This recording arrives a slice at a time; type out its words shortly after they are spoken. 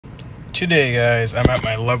Today, guys, I'm at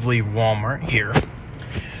my lovely Walmart here.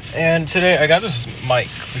 And today I got this mic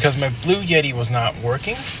because my Blue Yeti was not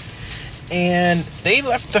working. And they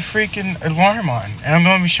left the freaking alarm on. And I'm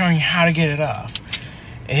going to be showing you how to get it off.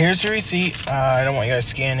 And here's the receipt. I don't want you guys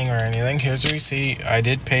scanning or anything. Here's the receipt. I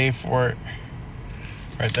did pay for it.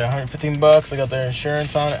 Right there, $115. I got their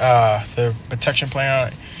insurance on it. The protection plan on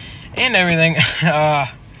it. And everything.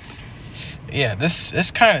 Yeah,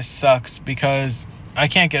 this kind of sucks because I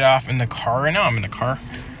can't get off in the car right now. I'm in the car.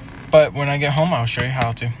 But when I get home, I'll show you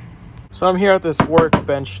how to. So I'm here at this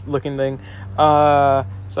workbench looking thing. So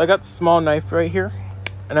I got the small knife right here.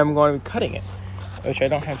 And I'm going to be cutting it. Which I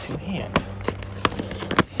don't have two hands.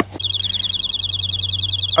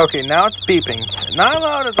 Okay, now it's beeping. Not as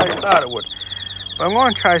loud as I thought it would. But I'm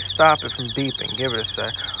going to try to stop it from beeping. Give it a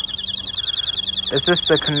sec. It's just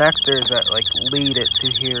the connectors that lead it to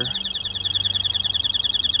here.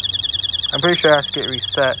 I'm pretty sure it has to get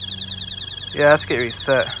reset. Yeah, it has to get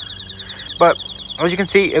reset. But, as you can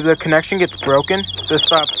see, if the connection gets broken, this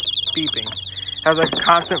stops beeping. It has a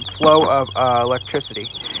constant flow of electricity.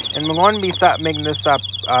 And we're going to be making this stop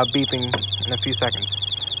beeping in a few seconds.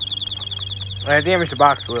 I damaged the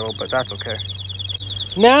box a little, but that's okay.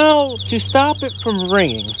 Now, to stop it from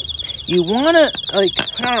ringing, you want to,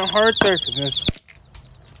 put on a hard surface.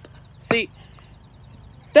 See,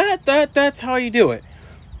 that's how you do it.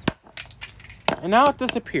 And now it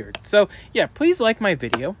disappeared. So, yeah, please like my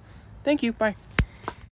video. Thank you. Bye.